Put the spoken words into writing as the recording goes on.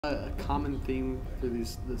A common theme through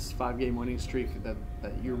this 5-game winning streak that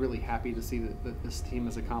you're really happy to see that this team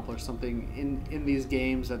has accomplished something in these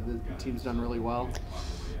games that the team's done really well?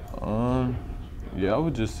 Yeah, I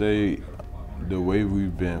would just say the way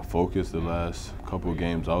we've been focused the last couple of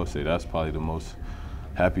games, I would say that's probably the most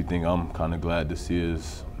happy thing I'm kind of glad to see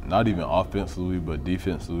is not even offensively, but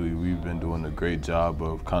defensively, we've been doing a great job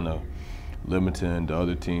of kind of limiting the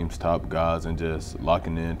other team's top guys and just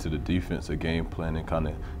locking into the defensive game plan and kind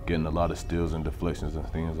of getting a lot of steals and deflections and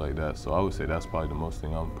things like that. So I would say that's probably the most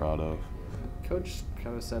thing I'm proud of. Coach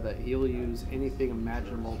kind of said that he'll use anything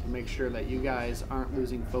imaginable to make sure that you guys aren't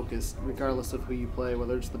losing focus regardless of who you play,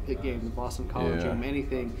 whether it's the Pitt game, the Boston College game,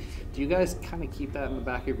 anything. Do you guys kind of keep that in the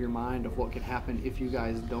back of your mind of what can happen if you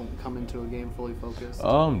guys don't come into a game fully focused?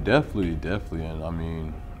 Definitely. And I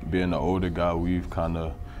mean, being an older guy, we've kind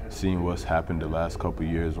of seen what's happened the last couple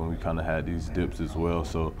of years when we kind of had these dips as well.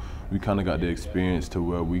 So we kind of got the experience to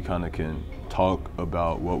where we kind of can talk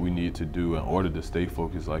about what we need to do in order to stay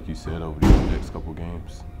focused, like you said, over these next couple of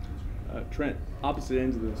games. Trent, opposite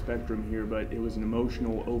ends of the spectrum here, but it was an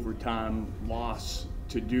emotional overtime loss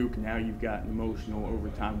to Duke. Now you've got an emotional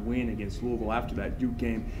overtime win against Louisville after that Duke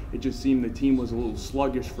game. It just seemed the team was a little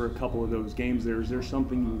sluggish for a couple of those games there. Is there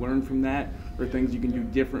something you learned from that or things you can do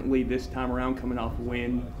differently this time around coming off a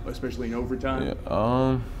win, especially in overtime?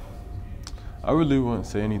 Yeah, I really wouldn't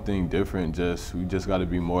say anything different. We just got to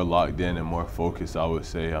be more locked in and more focused, I would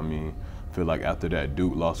say. I mean, I feel like after that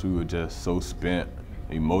Duke loss, we were just so spent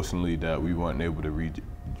emotionally that we weren't able to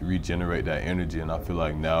regenerate that energy, and I feel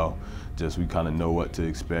like now we kind of know what to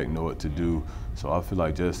expect, know what to do. So I feel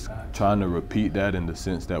like just trying to repeat that in the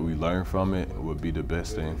sense that we learn from it would be the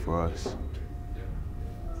best thing for us.